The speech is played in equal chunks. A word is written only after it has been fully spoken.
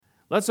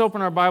Let's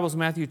open our Bibles,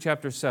 Matthew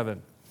chapter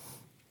 7.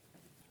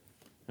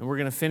 And we're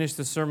going to finish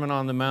the Sermon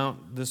on the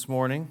Mount this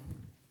morning.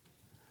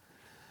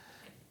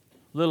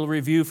 Little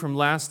review from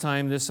last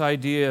time, this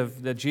idea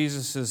of that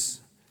Jesus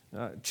is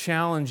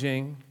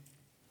challenging,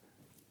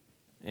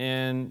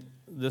 and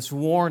this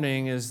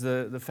warning is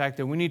the fact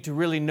that we need to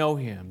really know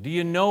Him. Do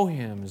you know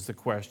Him is the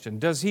question.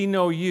 Does He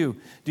know you?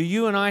 Do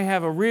you and I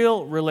have a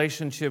real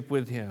relationship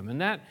with Him? And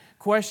that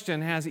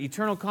question has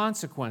eternal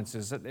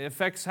consequences. It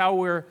affects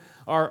how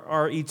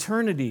our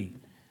eternity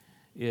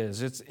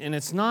is.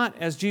 It's not,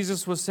 as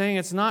Jesus was saying,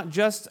 it's not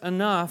just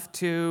enough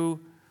to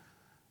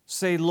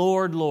say,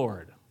 Lord,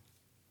 Lord,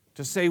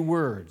 to say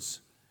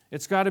words.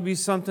 It's got to be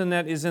something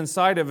that is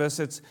inside of us.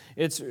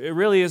 It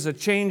really is a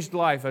changed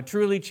life, a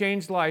truly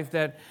changed life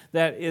that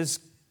is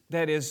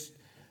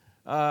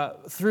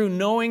through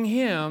knowing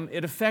Him,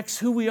 it affects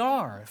who we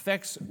are,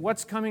 affects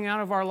what's coming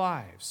out of our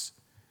lives.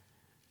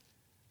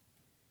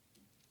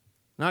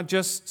 Not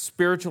just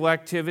spiritual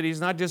activities,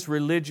 not just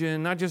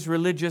religion, not just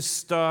religious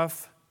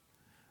stuff.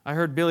 I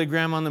heard Billy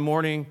Graham on the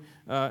morning,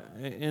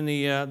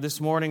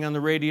 this morning on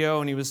the radio,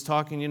 and he was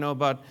talking,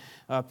 about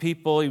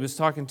people. He was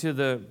talking to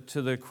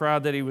the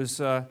crowd that he was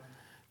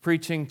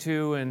preaching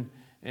to,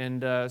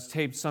 and it's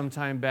taped some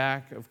time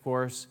back, of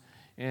course.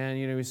 And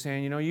he was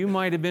saying, you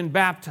might have been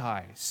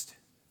baptized,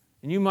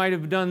 and you might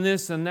have done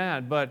this and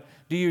that, but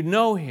do you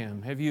know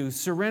Him? Have you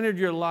surrendered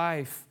your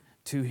life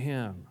to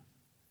Him?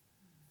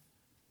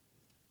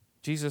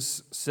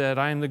 Jesus said,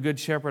 I am the good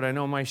shepherd, I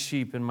know my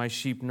sheep, and my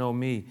sheep know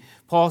me.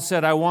 Paul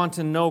said, I want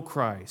to know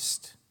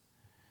Christ.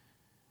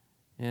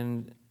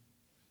 And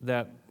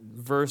that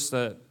verse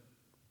that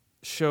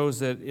shows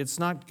that it's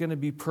not going to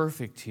be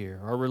perfect here.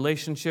 Our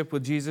relationship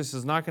with Jesus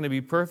is not going to be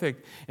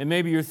perfect. And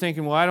maybe you're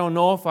thinking, well, I don't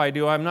know if I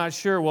do, I'm not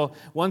sure. Well,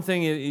 one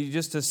thing is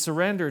just to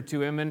surrender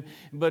to Him.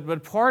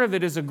 But part of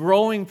it is a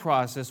growing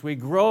process. We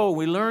grow,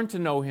 we learn to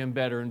know Him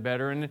better and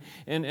better.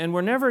 And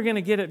we're never going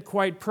to get it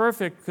quite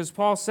perfect, because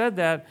Paul said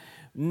that,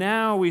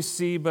 now we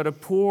see but a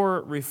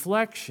poor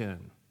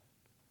reflection,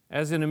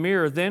 as in a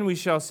mirror, then we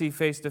shall see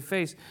face to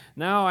face.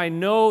 Now I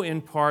know in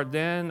part,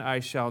 then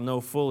I shall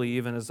know fully,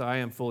 even as I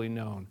am fully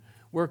known.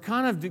 We're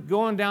kind of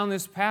going down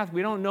this path.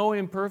 We don't know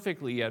Him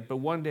perfectly yet, but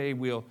one day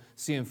we'll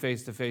see Him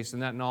face to face,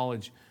 and that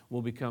knowledge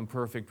will become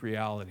perfect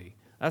reality.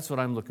 That's what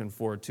I'm looking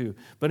forward to.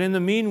 But in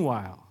the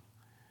meanwhile,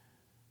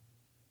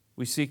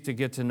 we seek to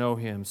get to know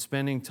Him,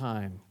 spending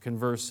time,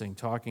 conversing,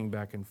 talking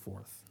back and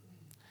forth.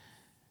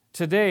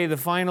 Today, the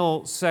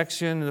final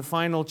section, the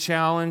final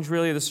challenge,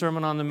 really, the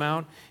Sermon on the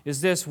Mount,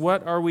 is this: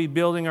 what are we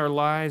building our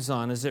lives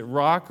on? Is it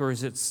rock or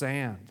is it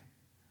sand?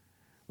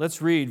 Let's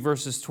read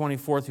verses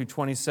 24 through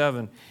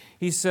 27.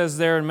 He says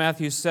there in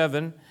Matthew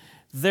 7,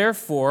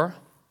 therefore,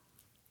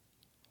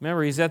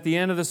 remember, he's at the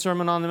end of the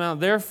Sermon on the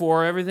Mount.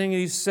 Therefore, everything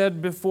he's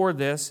said before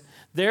this,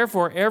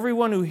 therefore,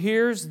 everyone who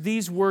hears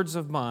these words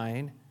of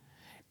mine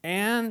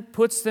and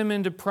puts them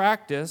into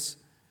practice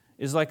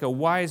is like a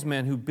wise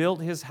man who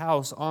built his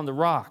house on the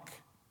rock.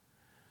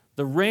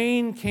 The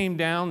rain came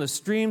down, the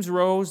streams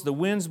rose, the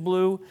winds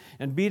blew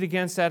and beat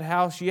against that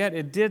house, yet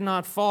it did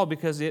not fall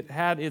because it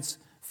had its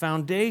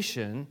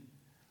foundation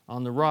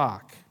on the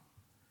rock.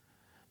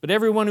 But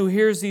everyone who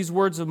hears these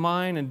words of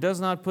mine and does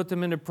not put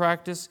them into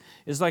practice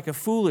is like a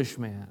foolish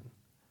man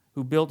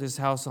who built his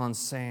house on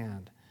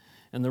sand.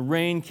 And the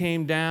rain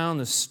came down,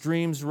 the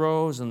streams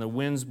rose, and the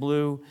winds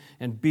blew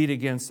and beat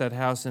against that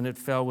house, and it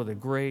fell with a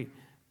great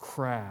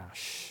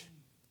crash.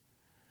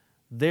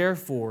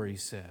 Therefore, he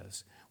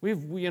says,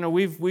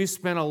 we've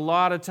spent a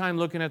lot of time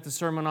looking at the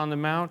Sermon on the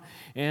Mount,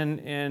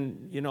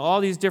 and all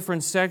these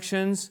different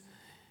sections,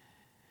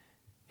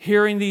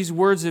 hearing these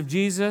words of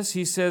Jesus.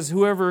 He says,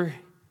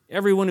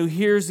 everyone who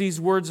hears these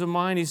words of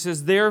mine, he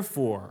says,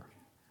 therefore,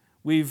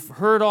 we've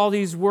heard all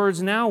these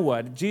words, now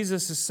what?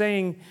 Jesus is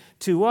saying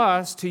to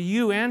us, to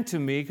you and to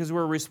me, because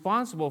we're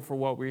responsible for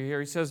what we hear.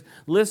 He says,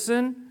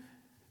 listen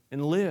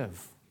and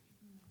live.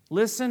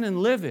 Listen and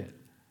live it.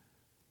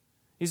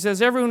 He says,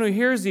 everyone who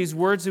hears these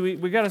words, we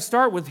got to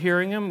start with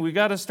hearing them. We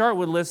got to start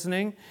with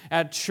listening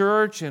at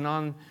church and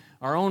on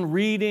our own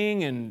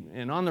reading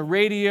and on the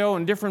radio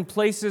and different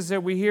places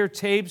that we hear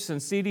tapes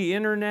and CD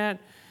internet.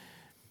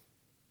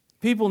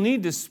 People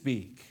need to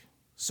speak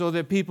so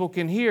that people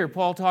can hear.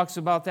 Paul talks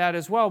about that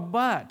as well.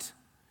 But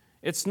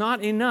it's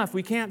not enough.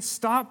 We can't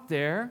stop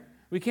there.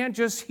 We can't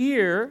just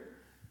hear.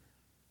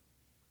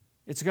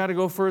 It's got to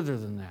go further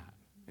than that.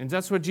 And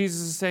that's what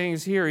Jesus is saying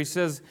is here. He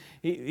says,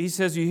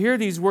 you hear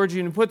these words,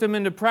 you can put them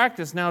into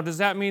practice. Now, does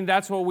that mean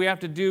that's what we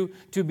have to do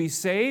to be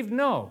saved?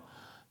 No.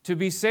 To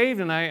be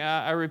saved, and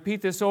I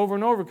repeat this over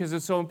and over because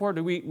it's so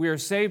important, we are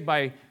saved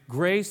by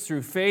grace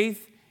through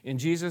faith in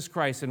Jesus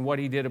Christ and what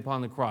He did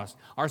upon the cross.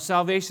 Our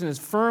salvation is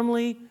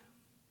firmly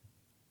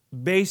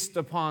based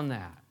upon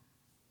that.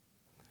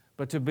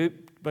 But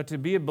to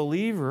be a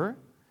believer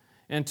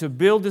and to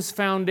build this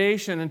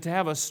foundation and to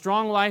have a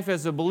strong life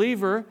as a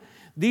believer,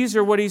 these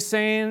are what he's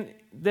saying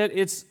that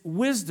it's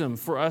wisdom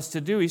for us to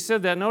do. He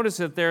said that,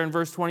 notice it there in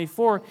verse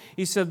 24.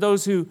 He said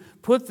those who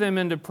put them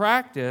into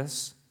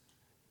practice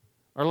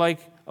are like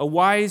a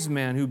wise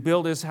man who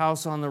built his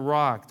house on the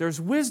rock.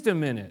 There's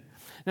wisdom in it.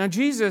 Now,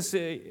 Jesus,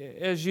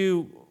 as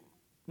you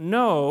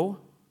know,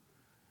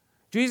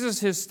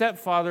 Jesus, his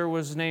stepfather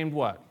was named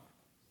what?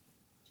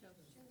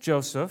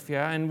 Joseph,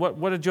 yeah. And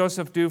what did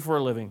Joseph do for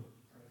a living?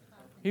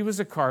 He was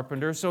a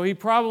carpenter, so he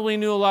probably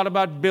knew a lot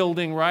about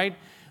building, right?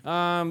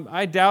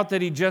 I doubt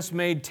that he just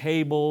made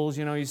tables.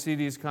 You see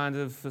these kinds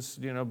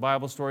of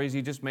Bible stories.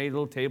 He just made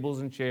little tables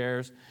and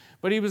chairs.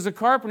 But he was a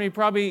carpenter. He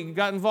probably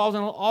got involved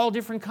in all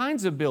different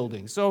kinds of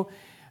building. So,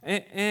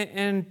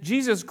 and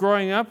Jesus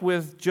growing up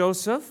with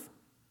Joseph,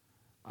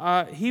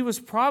 he was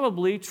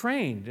probably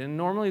trained. And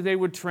normally they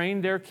would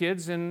train their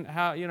kids in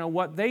how,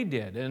 what they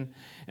did.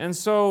 And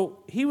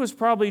so he was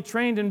probably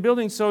trained in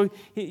building. So,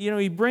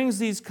 he brings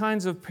these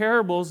kinds of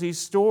parables, these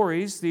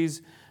stories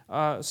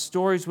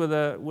with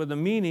a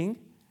meaning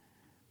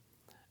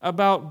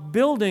about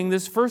building.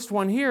 This first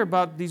one here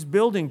about these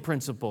building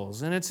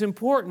principles. And it's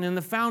important, and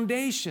the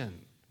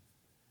foundation,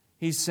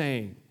 he's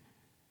saying,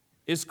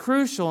 is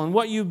crucial. And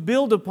what you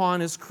build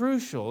upon is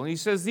crucial. And he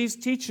says these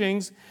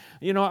teachings,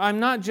 I'm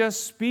not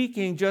just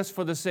speaking just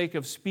for the sake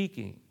of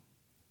speaking.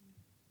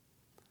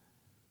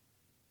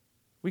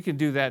 We can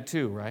do that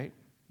too, right?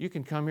 You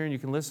can come here and you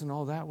can listen.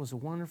 Oh, that was a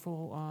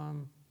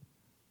wonderful,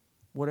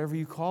 whatever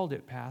you called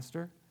it,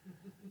 Pastor.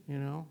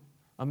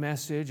 A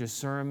message, a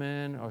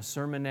sermon, or a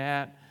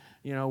sermonette,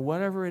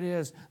 whatever it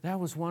is. That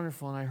was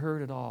wonderful, and I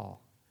heard it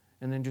all.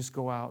 And then just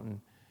go out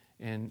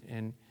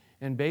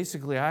and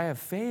basically I have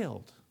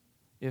failed.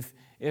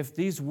 If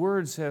these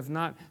words have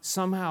not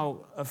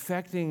somehow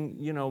affecting,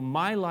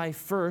 my life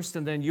first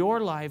and then your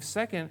life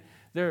second,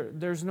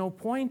 there's no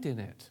point in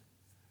it.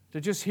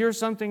 To just hear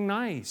something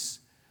nice.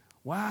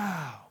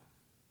 Wow.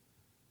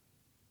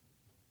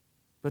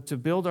 But to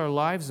build our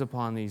lives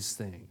upon these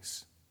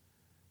things.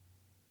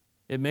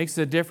 It makes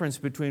the difference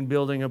between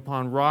building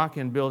upon rock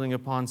and building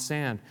upon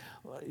sand.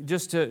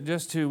 Just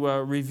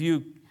to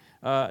review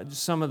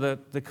some of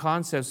the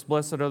concepts.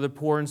 Blessed are the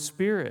poor in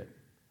spirit.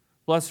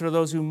 Blessed are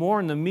those who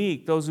mourn, the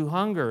meek, those who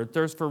hunger,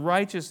 thirst for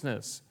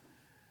righteousness.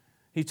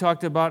 He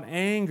talked about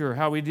anger,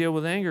 how we deal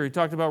with anger. He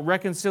talked about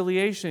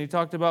reconciliation. He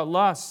talked about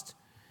lust.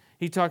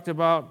 He talked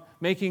about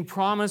making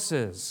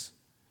promises.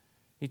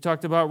 He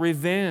talked about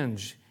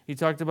revenge. He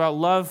talked about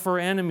love for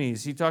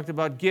enemies. He talked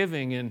about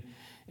giving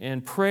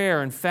and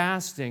prayer and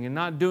fasting and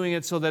not doing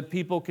it so that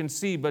people can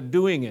see, but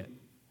doing it.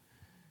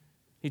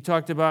 He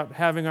talked about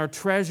having our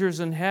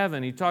treasures in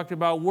heaven. He talked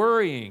about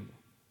worrying.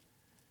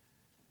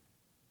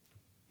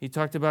 He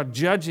talked about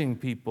judging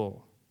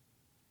people.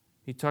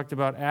 He talked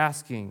about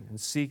asking and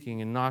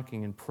seeking and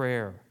knocking in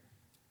prayer.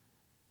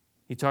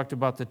 He talked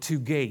about the two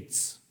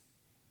gates,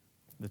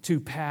 the two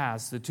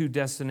paths, the two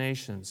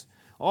destinations.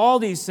 All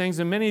these things,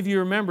 and many of you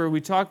remember,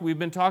 we've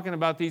been talking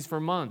about these for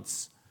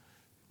months.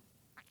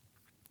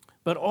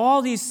 But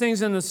all these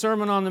things in the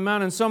Sermon on the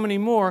Mount and so many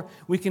more,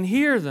 we can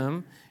hear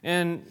them,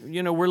 and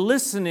we're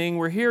listening,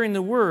 we're hearing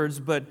the words,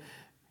 but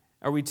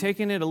are we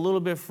taking it a little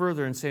bit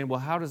further and saying, well,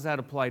 how does that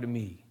apply to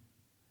me?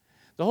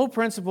 The whole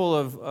principle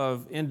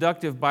of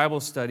inductive Bible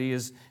study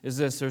is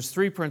this. There's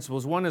three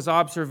principles. One is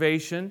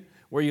observation,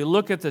 where you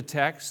look at the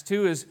text.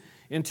 Two is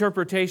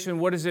interpretation.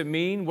 What does it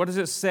mean? What does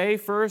it say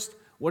first?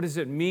 What does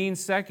it mean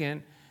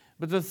second?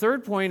 But the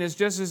third point is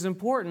just as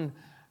important.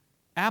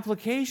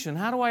 Application.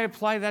 How do I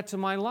apply that to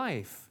my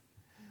life?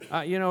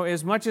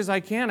 As much as I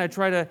can, I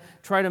try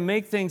to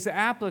make things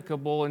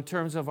applicable in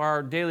terms of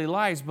our daily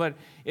lives. But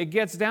it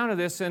gets down to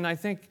this, and I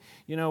think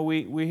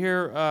we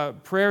hear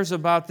prayers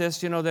about this.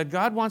 That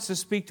God wants to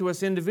speak to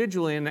us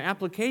individually, and the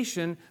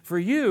application for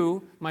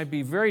you might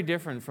be very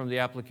different from the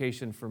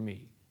application for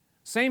me.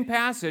 Same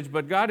passage,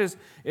 but God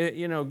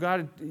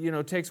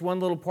takes one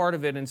little part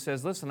of it and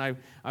says, "Listen,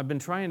 I've been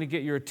trying to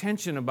get your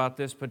attention about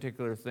this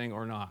particular thing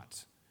or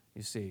not."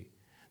 You see.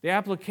 The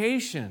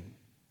application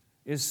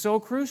is so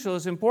crucial,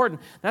 it's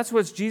important. That's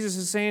what Jesus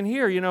is saying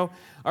here.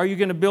 Are you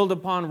going to build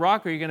upon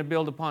rock or are you going to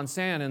build upon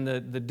sand? And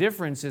the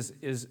difference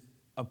is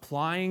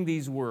applying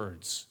these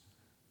words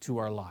to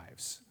our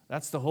lives.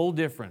 That's the whole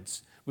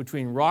difference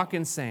between rock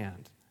and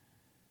sand.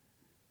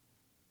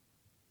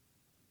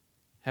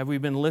 Have we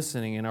been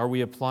listening and are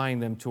we applying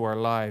them to our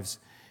lives?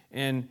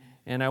 And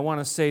I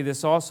want to say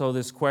this also,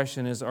 this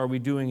question is, are we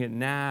doing it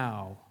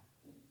now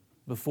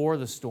before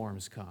the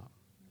storms come?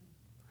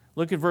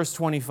 Look at verse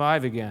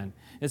 25 again.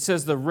 It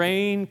says, the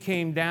rain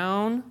came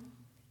down,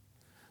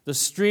 the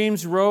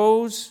streams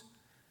rose,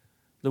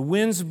 the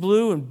winds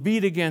blew and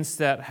beat against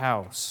that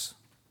house.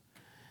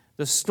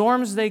 The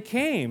storms, they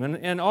came.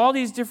 And all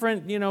these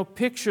different,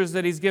 pictures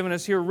that he's given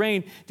us here,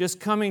 rain just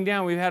coming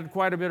down. We've had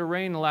quite a bit of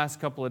rain the last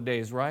couple of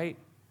days, right?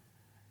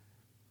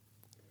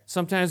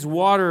 Sometimes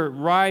water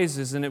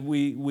rises and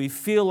we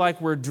feel like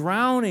we're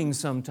drowning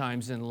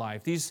sometimes in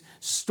life. These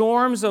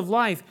storms of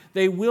life,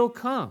 they will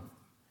come.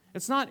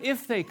 It's not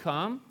if they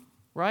come,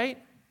 right?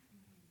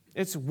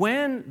 It's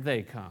when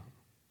they come.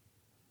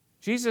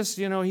 Jesus,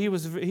 he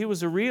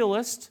was a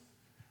realist.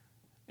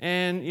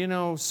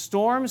 And,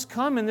 storms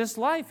come in this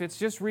life. It's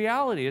just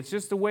reality. It's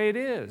just the way it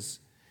is.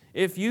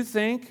 If you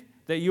think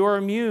that you're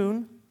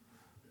immune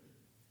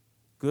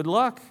good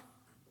luck.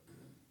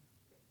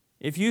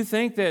 If you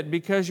think that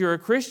because you're a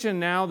Christian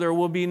now there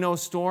will be no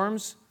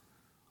storms,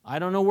 I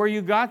don't know where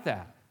you got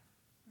that.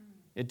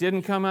 It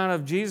didn't come out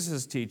of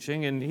Jesus'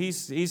 teaching, and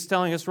he's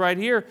telling us right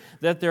here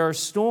that there are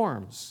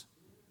storms.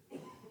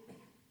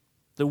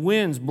 The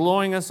winds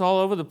blowing us all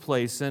over the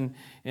place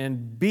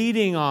and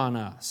beating on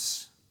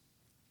us.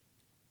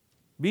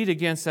 Beat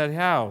against that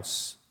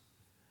house.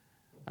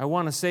 I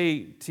want to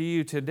say to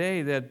you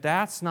today that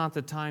that's not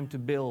the time to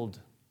build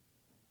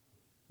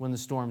when the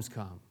storms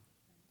come.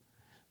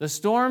 The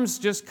storms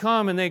just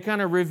come and they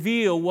kind of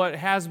reveal what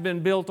has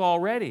been built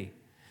already.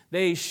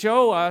 They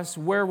show us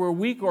where we're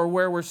weak or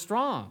where we're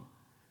strong.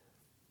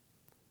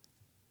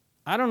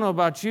 I don't know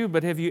about you,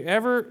 but have you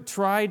ever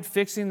tried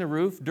fixing the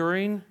roof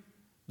during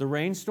the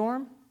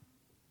rainstorm?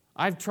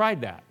 I've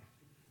tried that.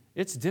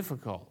 It's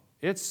difficult.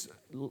 It's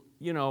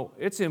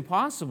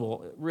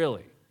impossible,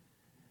 really.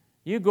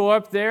 You go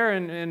up there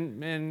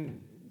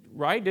and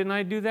right, didn't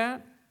I do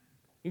that?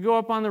 You go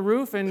up on the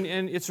roof and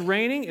it's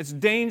raining, it's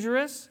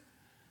dangerous,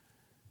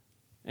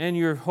 and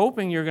you're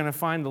hoping you're going to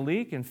find the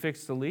leak and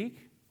fix the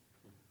leak.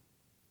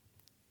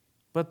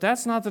 But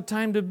that's not the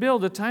time to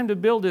build. The time to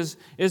build is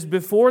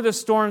before the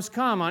storms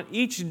come. On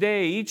each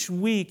day, each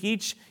week,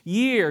 each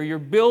year, you're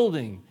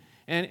building.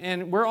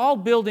 And we're all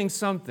building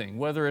something,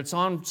 whether it's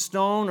on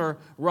stone or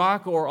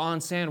rock or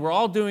on sand. We're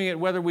all doing it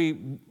whether we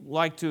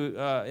like to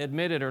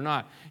admit it or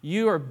not.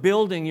 You are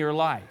building your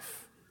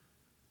life.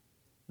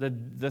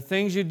 The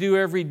things you do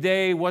every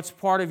day, what's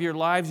part of your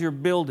lives, you're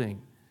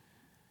building.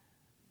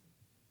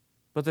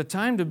 But the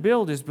time to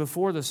build is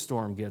before the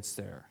storm gets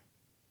there.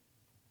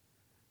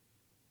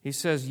 He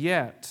says,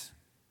 yet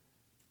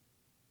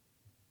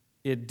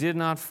it did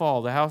not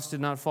fall. The house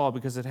did not fall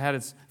because it had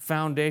its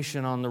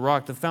foundation on the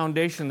rock. The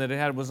foundation that it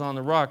had was on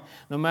the rock,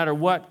 no matter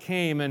what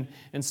came. And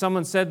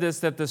someone said this,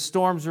 that the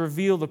storms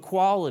reveal the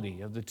quality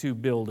of the two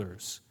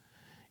builders.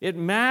 It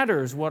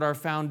matters what our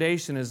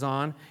foundation is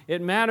on.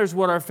 It matters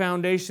what our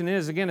foundation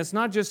is. Again, it's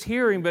not just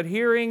hearing, but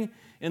hearing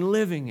and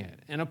living it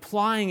and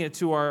applying it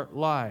to our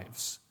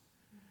lives.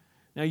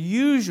 Now,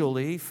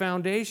 usually,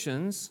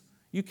 foundations,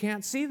 you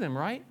can't see them,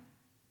 right?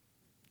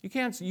 You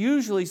can't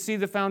usually see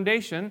the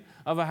foundation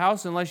of a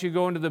house unless you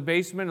go into the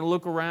basement and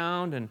look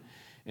around.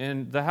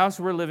 And the house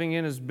we're living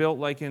in is built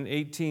like in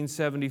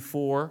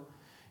 1874.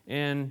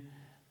 And,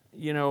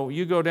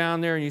 you go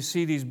down there and you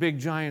see these big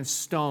giant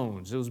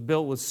stones. It was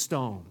built with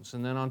stones.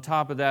 And then on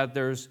top of that,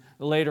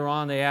 later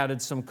on they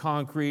added some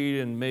concrete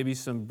and maybe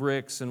some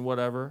bricks and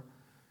whatever.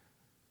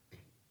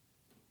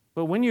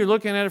 But when you're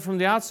looking at it from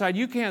the outside,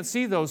 you can't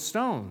see those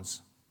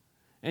stones.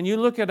 And you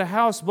look at a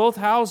house, both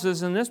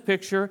houses in this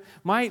picture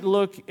might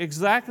look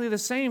exactly the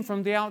same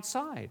from the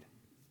outside.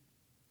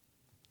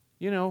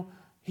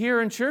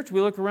 Here in church,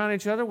 we look around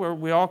each other where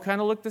we all kind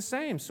of look the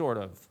same, sort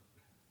of.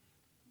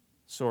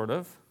 Sort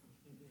of.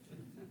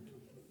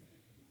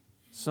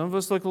 Some of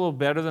us look a little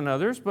better than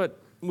others, but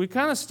we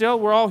kind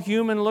of we're all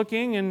human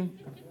looking.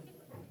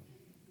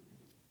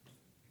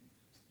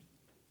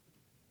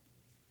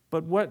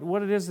 But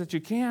what it is that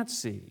you can't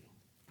see.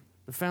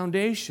 The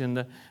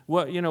foundation,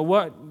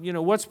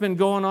 what's been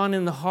going on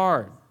in the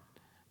heart.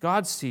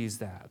 God sees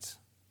that.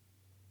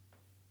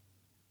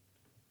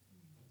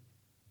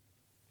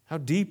 How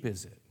deep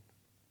is it?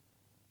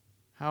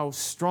 How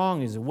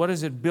strong is it? What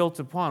is it built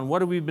upon?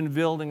 What have we been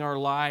building our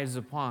lives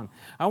upon?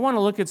 I want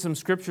to look at some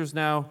scriptures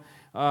now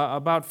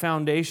about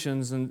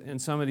foundations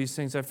and some of these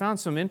things. I found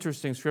some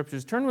interesting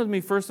scriptures. Turn with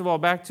me, first of all,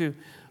 back to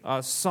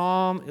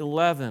Psalm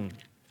 11.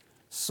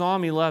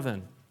 Psalm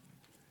 11.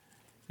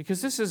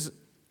 Because this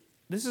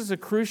is a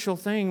crucial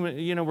thing,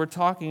 we're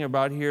talking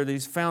about here,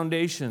 these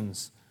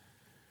foundations.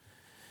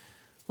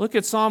 Look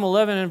at Psalm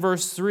 11 and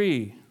verse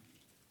 3.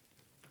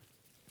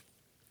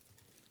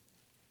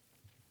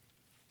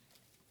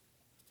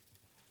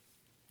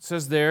 It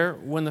says there,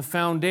 when the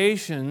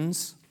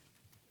foundations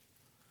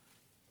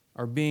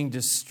are being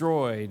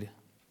destroyed,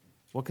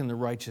 what can the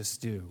righteous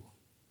do?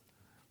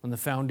 When the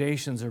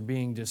foundations are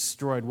being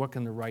destroyed, what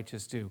can the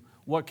righteous do?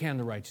 What can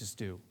the righteous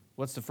do?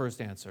 What's the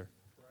first answer?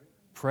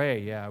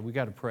 Pray, yeah, we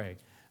got to pray.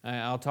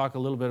 I'll talk a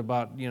little bit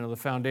about the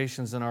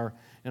foundations in our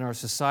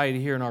society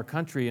here in our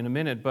country in a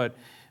minute, but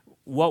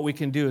what we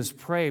can do is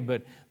pray.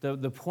 But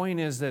the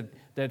point is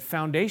that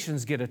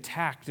foundations get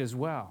attacked as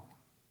well.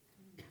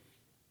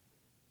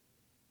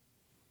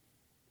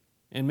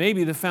 And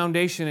maybe the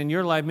foundation in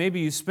your life,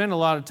 maybe you spend a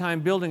lot of time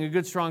building a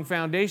good, strong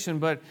foundation,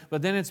 but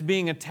then it's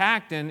being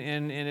attacked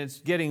and it's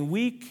getting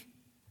weak.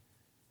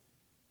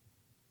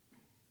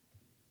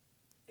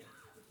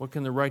 What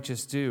can the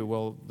righteous do?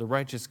 Well, the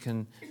righteous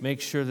can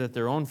make sure that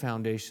their own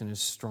foundation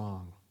is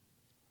strong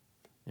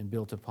and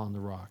built upon the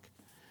rock.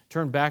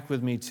 Turn back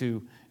with me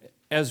to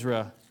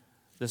Ezra,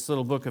 this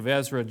little book of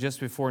Ezra, just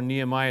before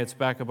Nehemiah. It's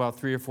back about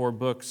 3 or 4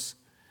 books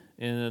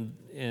in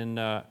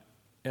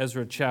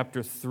Ezra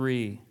chapter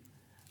 3.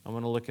 I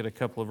want to look at a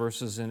couple of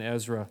verses in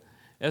Ezra.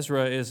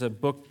 Ezra is a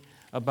book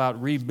about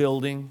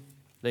rebuilding.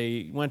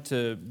 They went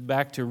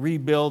back to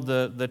rebuild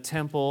the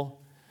temple.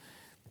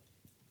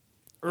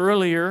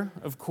 Earlier,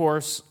 of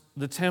course,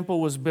 the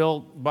temple was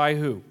built by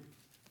who?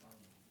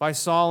 By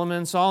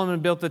Solomon. Solomon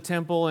built the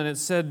temple, and it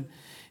said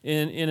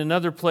in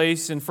another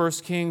place in 1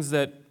 Kings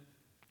that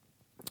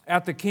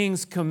at the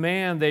king's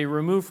command, they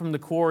removed from the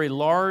quarry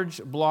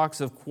large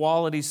blocks of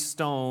quality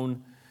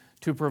stone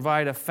to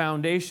provide a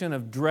foundation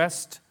of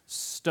dressed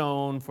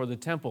stone for the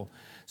temple.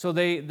 So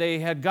they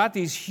had got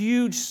these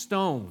huge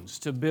stones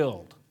to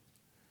build.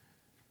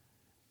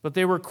 But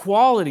they were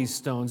quality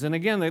stones. And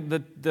again,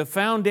 the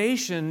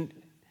foundation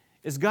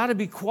has got to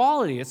be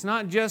quality. It's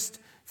not just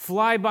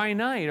fly by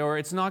night, or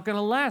it's not going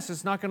to last.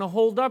 It's not going to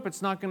hold up.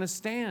 It's not going to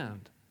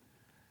stand.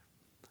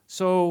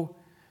 So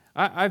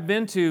I've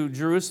been to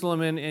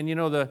Jerusalem, and you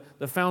know,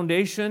 the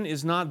foundation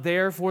is not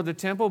there for the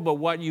temple, but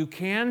what you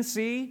can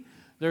see,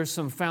 there's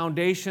some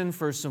foundation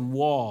for some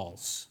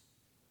walls.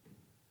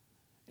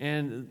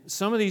 And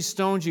some of these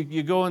stones,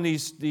 you go in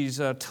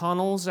these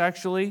tunnels,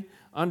 actually,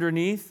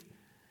 underneath,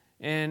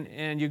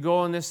 and you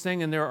go in this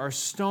thing, and there are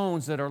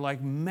stones that are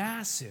like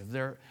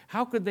massive.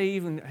 How could they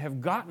even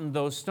have gotten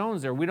those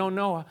stones there? We don't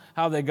know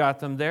how they got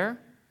them there.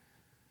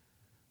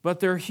 But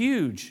they're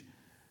huge.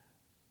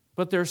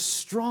 But they're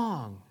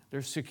strong.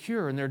 They're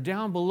secure, and they're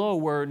down below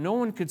where no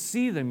one could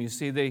see them, you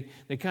see. They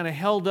kind of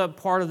held up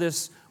part of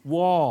this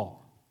wall.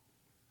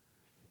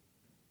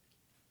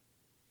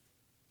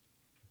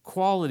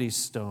 Quality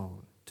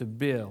stone to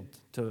build,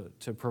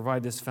 to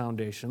provide this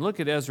foundation. Look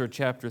at Ezra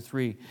chapter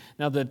 3.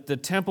 Now that the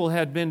temple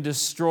had been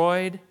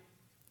destroyed,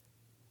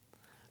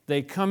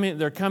 they're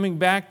coming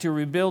back to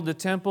rebuild the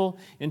temple.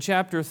 In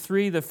chapter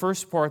 3, the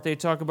first part, they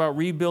talk about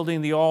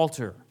rebuilding the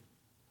altar.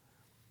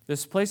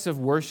 This place of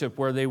worship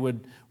where they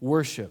would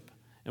worship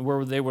and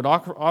where they would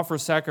offer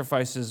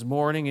sacrifices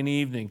morning and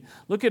evening.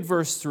 Look at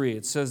verse 3.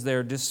 It says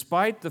there,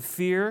 despite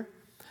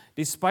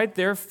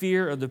their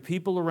fear of the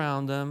people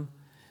around them,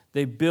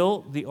 they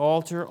built the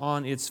altar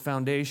on its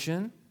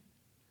foundation,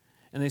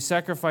 and they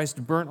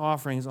sacrificed burnt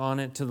offerings on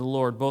it to the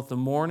Lord, both the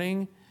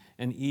morning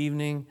and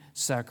evening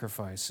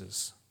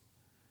sacrifices.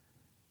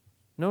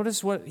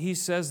 Notice what he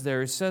says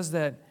there. He says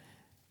that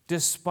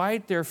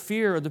despite their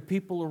fear of the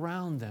people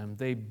around them,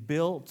 they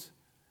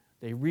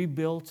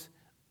rebuilt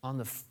on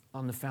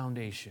the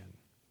foundation.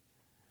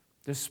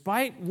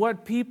 Despite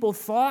what people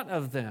thought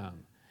of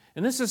them.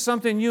 And this is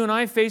something you and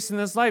I face in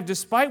this life.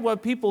 Despite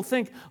what people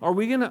think, are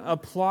we going to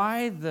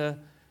apply the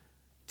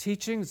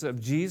teachings of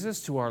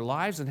Jesus to our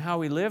lives and how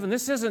we live? And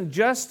this isn't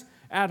just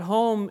at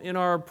home in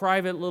our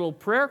private little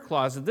prayer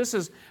closet. This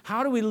is,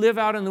 how do we live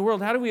out in the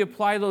world? How do we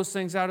apply those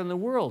things out in the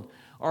world?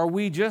 Are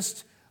we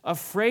just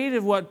afraid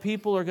of what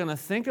people are going to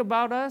think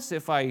about us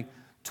if I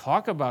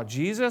talk about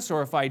Jesus,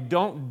 or if I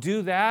don't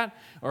do that,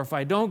 or if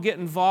I don't get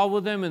involved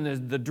with them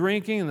in the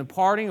drinking and the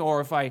partying,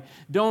 or if I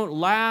don't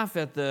laugh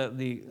at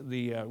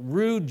the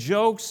rude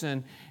jokes,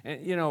 and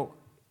you know,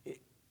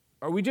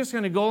 are we just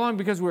going to go along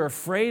because we're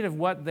afraid of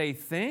what they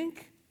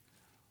think?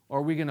 Or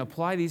are we going to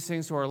apply these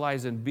things to our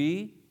lives and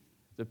be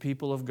the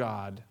people of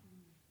God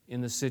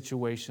in the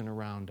situation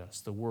around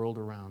us, the world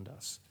around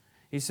us?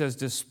 He says,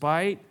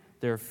 despite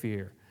their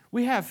fear.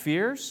 We have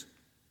fears.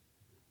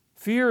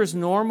 Fear is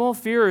normal.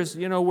 Fear is,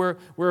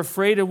 we're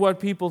afraid of what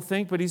people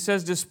think. But he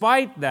says,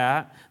 despite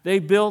that, they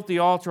built the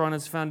altar on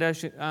its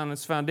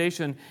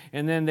foundation,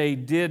 and then they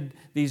did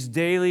these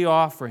daily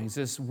offerings,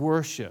 this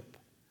worship,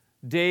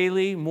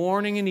 daily,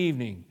 morning and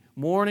evening,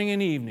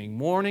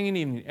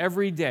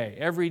 every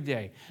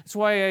day. That's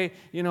why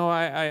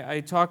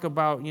I talk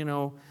about,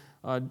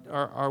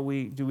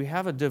 do we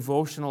have a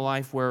devotional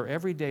life where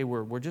every day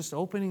we're just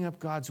opening up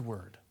God's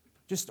Word?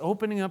 Just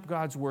opening up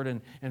God's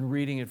Word and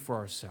reading it for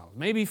ourselves.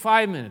 Maybe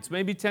 5 minutes,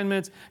 maybe 10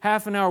 minutes,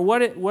 half an hour,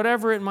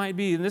 whatever it might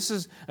be. And this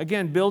is,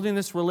 again, building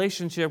this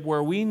relationship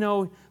where we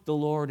know the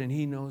Lord and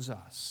He knows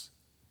us.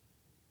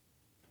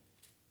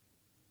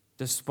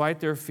 Despite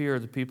their fear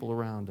of the people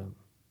around them.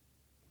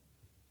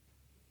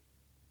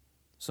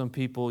 Some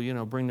people,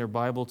 bring their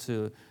Bible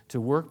to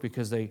work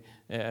because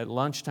at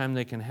lunchtime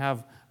they can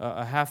have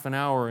a half an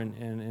hour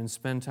and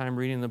spend time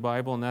reading the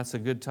Bible, and that's a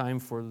good time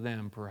for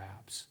them,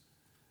 perhaps.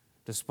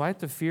 Despite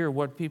the fear of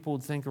what people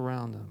would think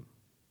around them.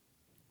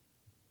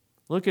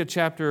 Look at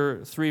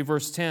chapter 3,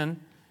 verse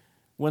 10.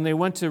 When they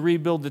went to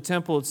rebuild the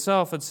temple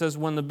itself, it says,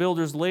 when the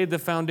builders laid the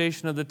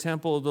foundation of the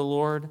temple of the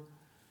Lord,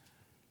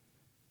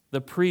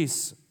 the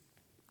priests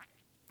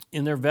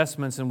in their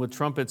vestments and with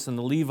trumpets, and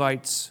the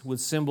Levites with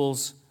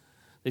cymbals,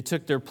 they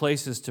took their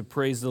places to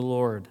praise the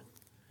Lord,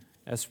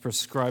 as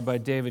prescribed by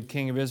David,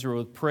 king of Israel.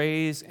 With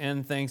praise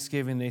and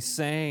thanksgiving, they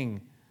sang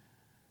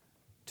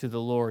to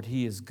the Lord,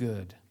 He is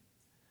good.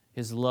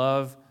 His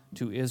love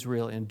to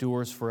Israel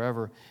endures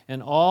forever.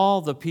 And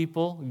all the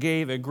people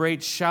gave a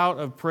great shout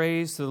of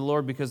praise to the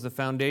Lord because the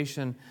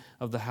foundation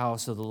of the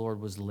house of the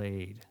Lord was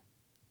laid.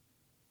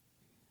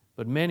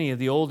 But many of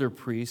the older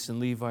priests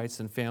and Levites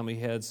and family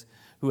heads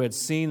who had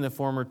seen the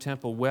former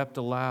temple wept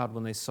aloud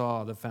when they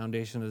saw the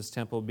foundation of this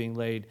temple being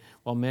laid,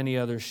 while many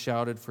others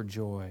shouted for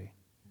joy.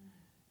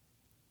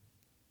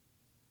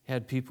 You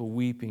had people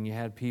weeping, you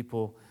had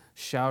people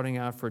shouting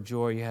out for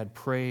joy, you had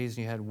praise,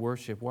 and you had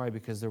worship. Why?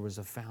 Because there was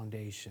a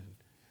foundation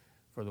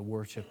for the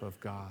worship of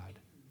God.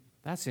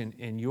 That's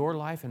in your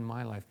life and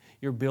my life.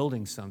 You're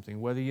building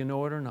something. Whether you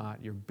know it or not,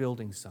 you're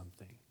building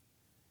something.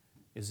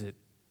 Is it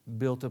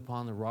built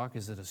upon the rock?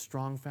 Is it a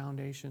strong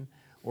foundation?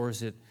 Or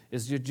is it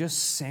just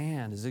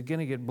sand? Is it going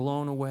to get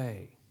blown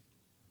away?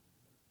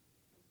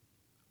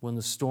 When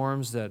the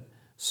storms that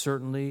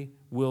certainly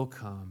will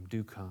come,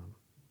 do come.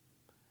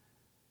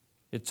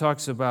 It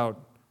talks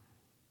about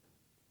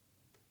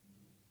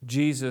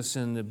Jesus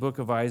in the book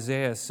of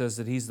Isaiah says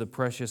that He's the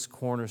precious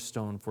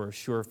cornerstone for a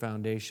sure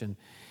foundation.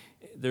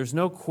 There's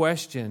no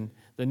question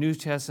the New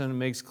Testament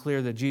makes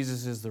clear that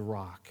Jesus is the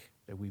rock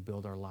that we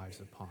build our lives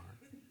upon.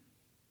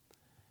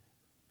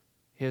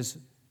 His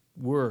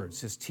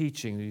words, His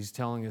teaching that He's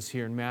telling us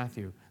here in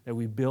Matthew, that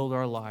we build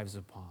our lives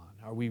upon.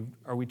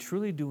 Are we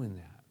truly doing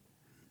that?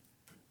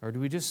 Or do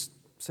we just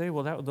say,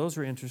 well, those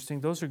are interesting,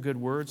 those are good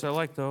words, I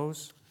like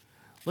those.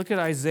 Look at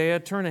Isaiah,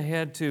 turn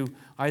ahead to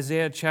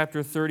Isaiah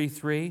chapter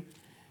 33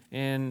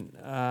 and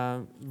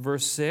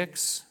verse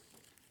 6.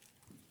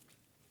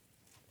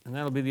 And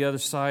that'll be the other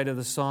side of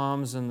the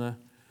Psalms and the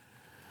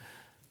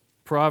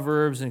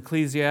Proverbs and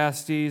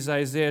Ecclesiastes.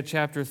 Isaiah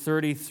chapter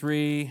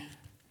 33,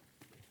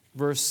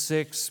 verse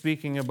 6,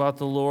 speaking about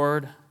the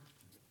Lord.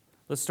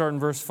 Let's start in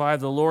verse 5.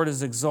 The Lord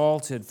is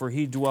exalted, for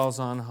He dwells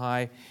on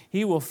high.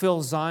 He will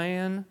fill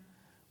Zion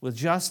with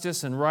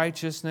justice and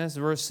righteousness.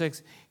 Verse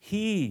 6,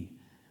 He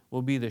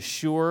will be the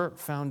sure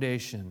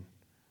foundation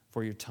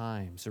for your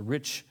times, a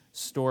rich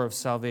store of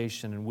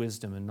salvation and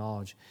wisdom and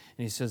knowledge.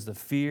 And He says, the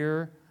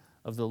fear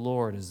of the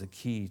Lord is the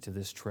key to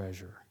this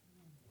treasure.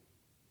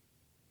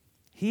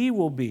 He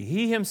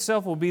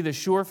Himself will be the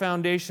sure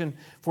foundation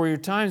for your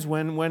times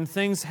when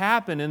things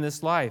happen in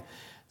this life.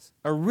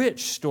 A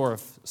rich store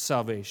of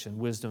salvation,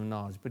 wisdom, and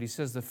knowledge. But He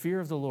says the fear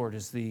of the Lord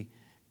is the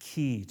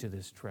key to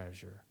this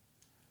treasure.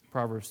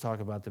 Proverbs talk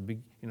about the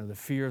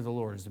fear of the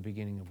Lord is the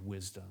beginning of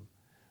wisdom.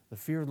 The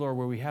fear of the Lord,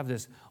 where we have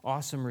this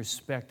awesome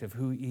respect of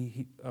who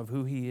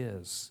He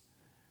is.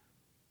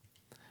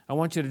 I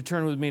want you to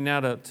turn with me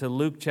now to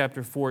Luke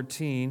chapter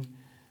 14.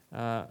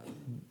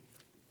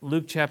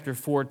 Luke chapter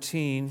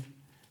 14,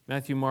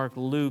 Matthew, Mark,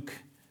 Luke,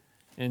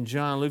 and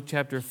John. Luke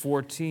chapter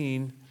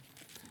 14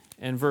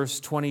 and verse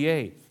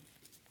 28. It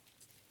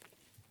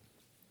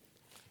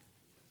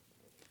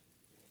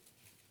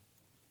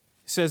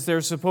says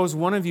there, suppose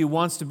one of you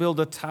wants to build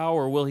a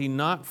tower, will he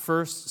not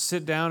first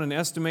sit down and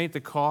estimate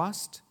the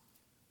cost,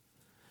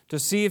 to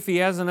see if he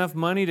has enough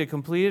money to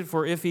complete it?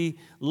 For if he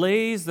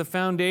lays the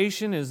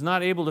foundation and is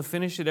not able to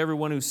finish it,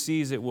 everyone who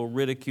sees it will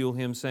ridicule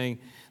him, saying,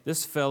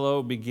 this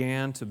fellow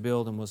began to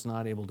build and was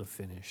not able to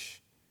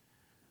finish.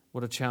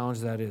 What a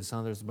challenge that is,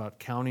 huh? There's about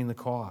counting the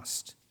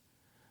cost.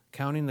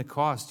 Counting the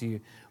cost.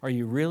 Are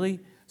you really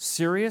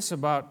serious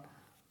about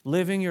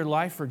living your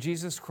life for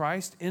Jesus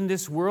Christ in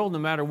this world, no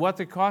matter what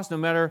the cost, no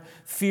matter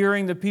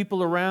fearing the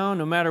people around,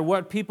 no matter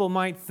what people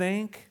might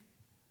think?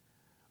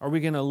 Are we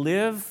going to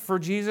live for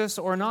Jesus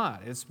or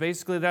not? It's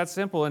basically that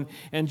simple.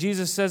 And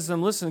Jesus says to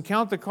them, listen,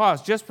 count the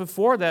cost. Just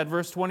before that,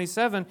 verse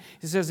 27,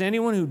 He says,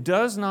 anyone who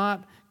does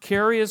not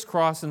carry his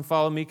cross and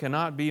follow me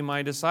cannot be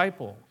my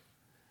disciple.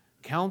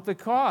 Count the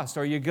cost.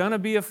 Are you going to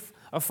be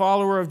a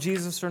follower of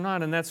Jesus or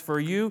not? And that's for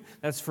you,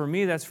 that's for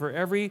me, that's for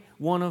every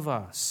one of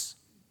us.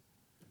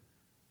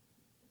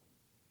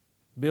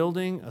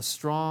 Building a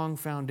strong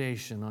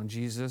foundation on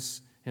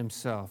Jesus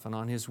Himself and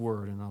on His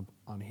Word and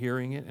on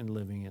hearing it and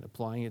living it,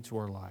 applying it to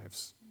our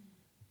lives.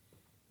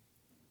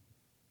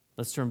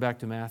 Let's turn back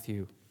to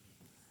Matthew.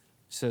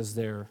 It says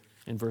there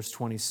in verse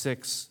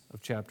 26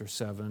 of chapter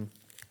 7,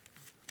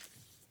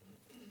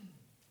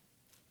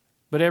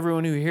 but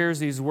everyone who hears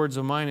these words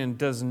of mine and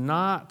does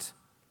not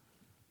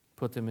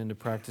put them into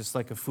practice,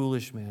 like a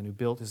foolish man who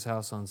built his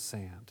house on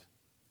sand.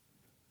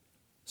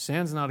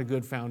 Sand's not a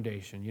good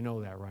foundation. You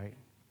know that, right?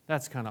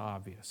 That's kind of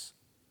obvious.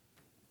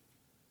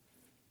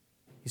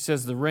 He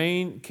says, the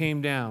rain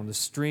came down, the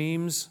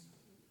streams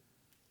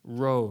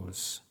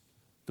rose,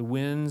 the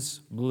winds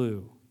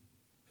blew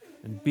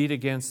and beat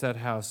against that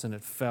house, and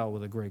it fell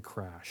with a great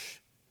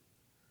crash.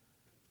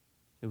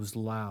 It was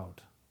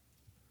loud.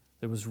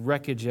 There was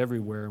wreckage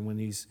everywhere when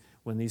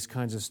these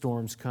kinds of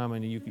storms come,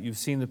 and you've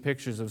seen the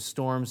pictures of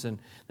storms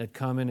that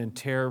come in and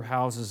tear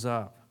houses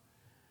up.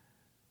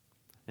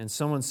 And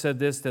someone said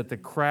this, that the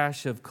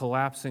crash of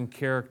collapsing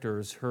character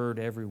is heard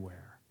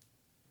everywhere.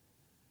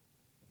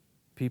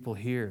 People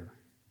hear.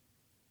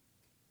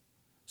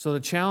 So the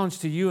challenge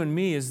to you and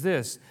me is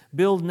this: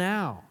 build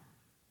now,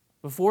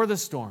 before the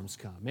storms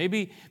come.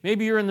 Maybe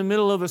you're in the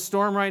middle of a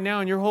storm right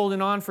now and you're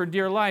holding on for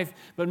dear life,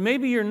 but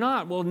maybe you're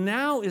not. Well,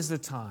 now is the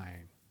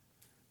time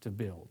to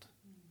build.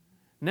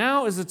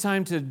 Now is the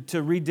time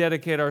to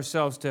rededicate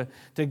ourselves to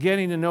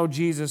getting to know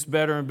Jesus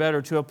better and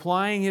better, to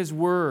applying His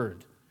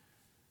Word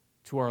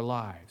to our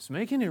lives,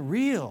 making it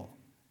real.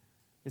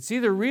 It's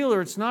either real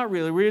or it's not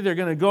real. We're either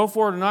going to go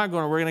for it or not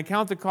going. We're going to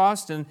count the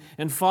cost and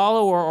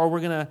follow, or we're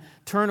going to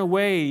turn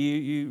away.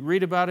 You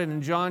read about it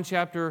in John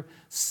chapter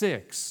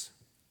 6.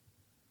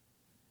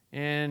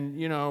 And,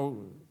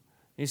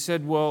 He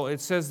said, well, it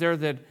says there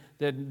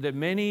that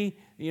many,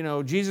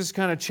 Jesus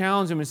kind of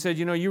challenged him and said,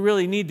 you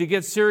really need to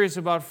get serious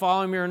about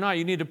following me or not.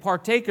 You need to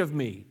partake of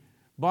me,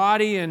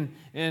 body and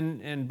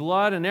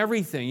blood and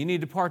everything. You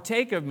need to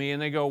partake of me.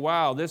 And they go,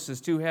 wow, this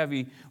is too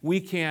heavy. We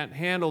can't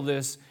handle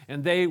this.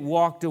 And they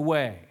walked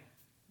away.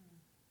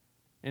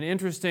 And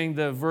interesting,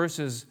 the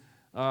verse's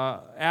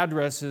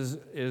address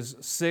is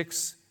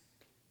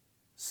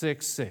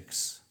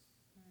 666.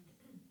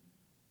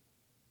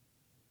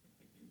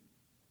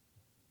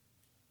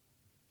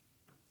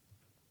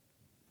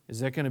 Is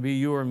that going to be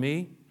you or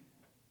me?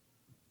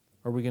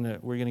 Or are we're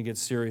going to get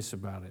serious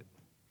about it?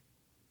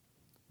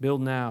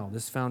 Build now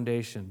this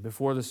foundation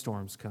before the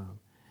storms come.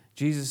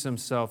 Jesus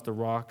himself, the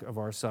rock of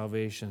our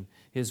salvation,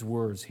 his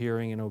words,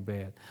 hearing and obey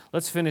it.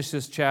 Let's finish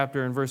this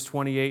chapter in verse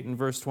 28 and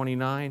verse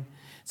 29. It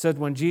said,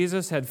 when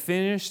Jesus had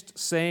finished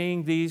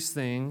saying these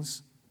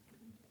things,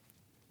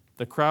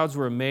 the crowds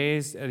were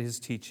amazed at his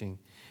teaching,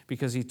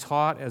 because he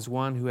taught as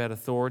one who had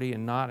authority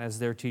and not as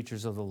their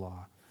teachers of the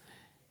law.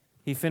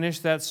 He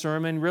finished that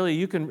sermon. Really,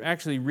 you can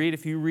actually read,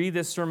 if you read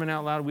this sermon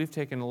out loud, we've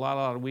taken a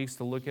lot of weeks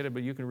to look at it,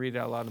 but you can read it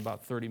out loud in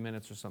about 30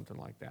 minutes or something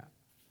like that.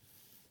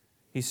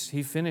 He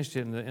finished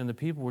it, and the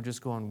people were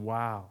just going,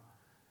 wow.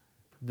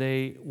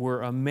 They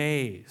were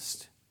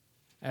amazed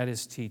at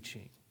his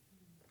teaching.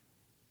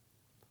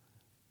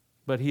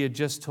 But he had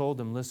just told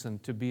them, listen,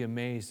 to be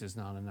amazed is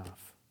not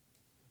enough.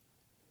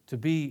 To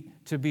be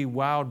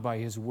wowed by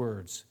his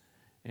words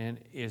and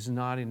is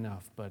not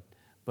enough, but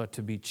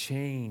to be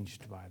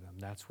changed by them.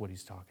 That's what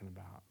he's talking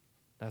about.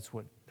 That's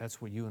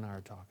what you and I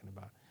are talking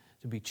about.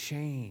 To be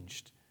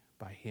changed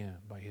by him,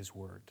 by his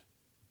word.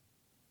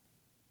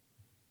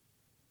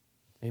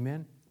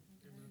 Amen?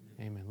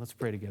 Amen. Let's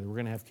pray together. We're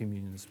going to have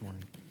communion this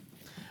morning.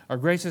 Our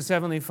gracious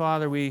Heavenly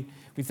Father, we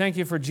thank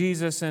you for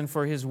Jesus and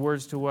for his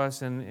words to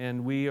us,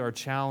 and we are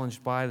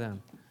challenged by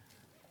them.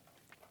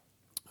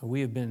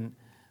 We have been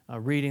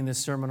reading this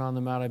Sermon on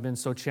the Mount. I've been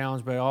so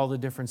challenged by all the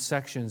different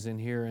sections in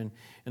here and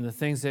the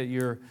things that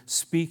you're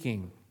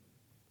speaking.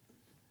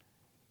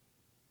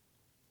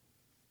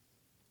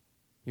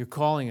 You're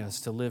calling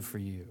us to live for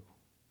you.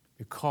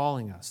 You're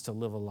calling us to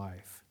live a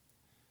life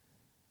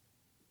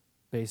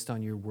based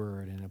on your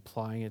word and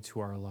applying it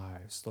to our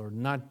lives. Lord,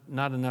 not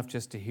enough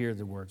just to hear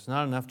the words,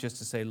 not enough just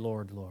to say,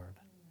 Lord, Lord,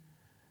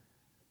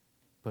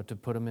 but to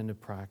put them into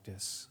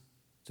practice,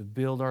 to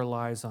build our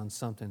lives on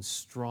something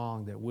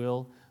strong that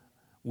will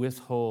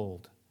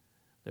withhold,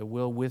 that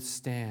will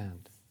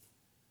withstand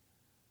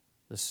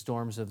the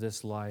storms of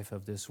this life,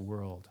 of this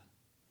world.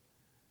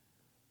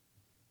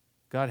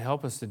 God,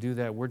 help us to do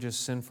that. We're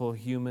just sinful,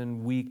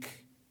 human,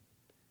 weak.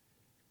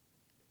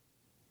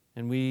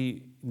 And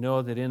we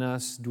know that in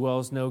us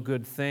dwells no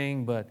good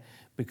thing, but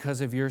because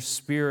of your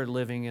Spirit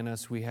living in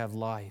us, we have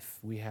life,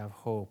 we have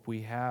hope,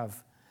 we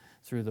have,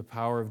 through the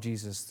power of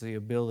Jesus, the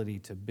ability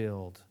to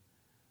build.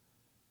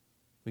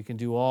 We can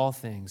do all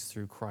things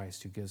through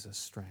Christ who gives us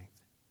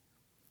strength.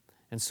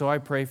 And so I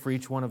pray for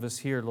each one of us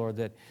here, Lord,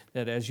 that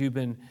as you've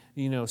been,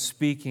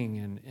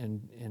 speaking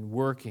and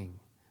working,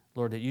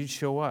 Lord, that you'd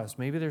show us.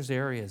 Maybe there's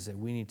areas that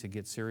we need to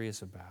get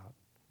serious about.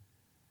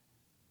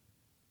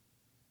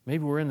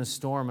 Maybe we're in the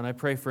storm, and I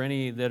pray for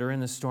any that are in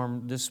the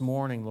storm this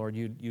morning, Lord,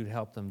 you'd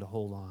help them to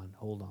hold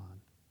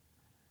on.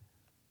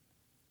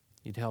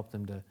 You'd help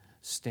them to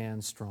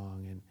stand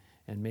strong,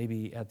 and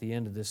maybe at the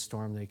end of this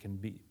storm they can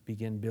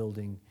begin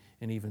building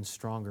an even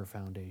stronger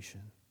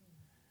foundation.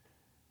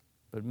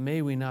 But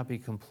may we not be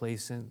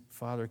complacent.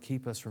 Father,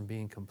 keep us from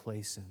being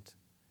complacent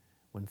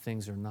when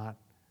things are not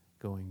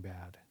going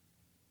bad.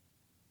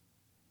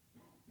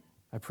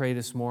 I pray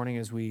this morning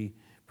as we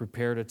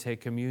prepare to take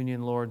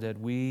communion, Lord, that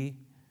we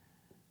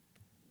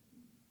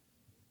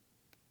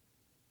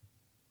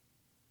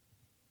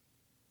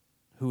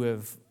who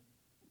have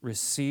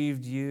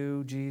received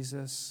you,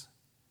 Jesus,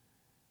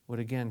 would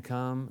again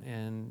come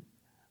and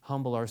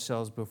humble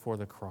ourselves before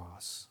the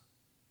cross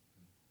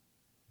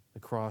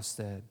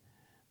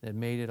that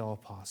made it all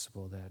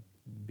possible, that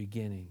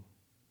beginning,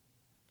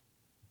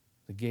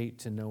 the gate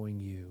to knowing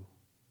you.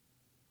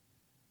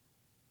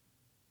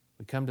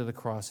 We come to the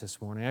cross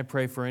this morning. I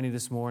pray for any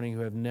this morning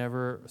who have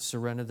never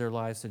surrendered their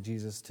lives to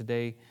Jesus.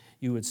 Today,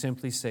 you would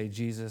simply say,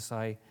 Jesus,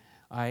 I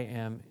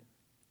am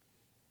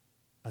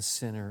a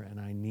sinner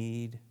and I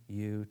need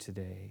you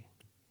today.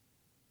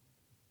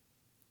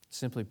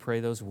 Simply pray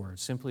those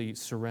words. Simply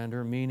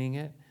surrender, meaning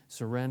it.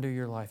 Surrender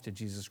your life to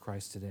Jesus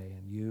Christ today,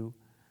 and you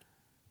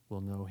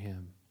will know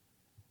him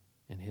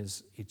and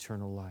his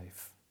eternal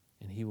life,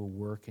 and he will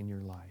work in your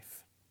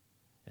life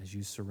as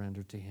you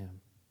surrender to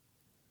him.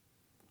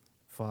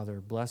 Father,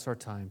 bless our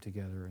time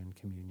together in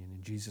communion.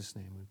 In Jesus'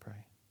 name we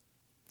pray.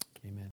 Amen.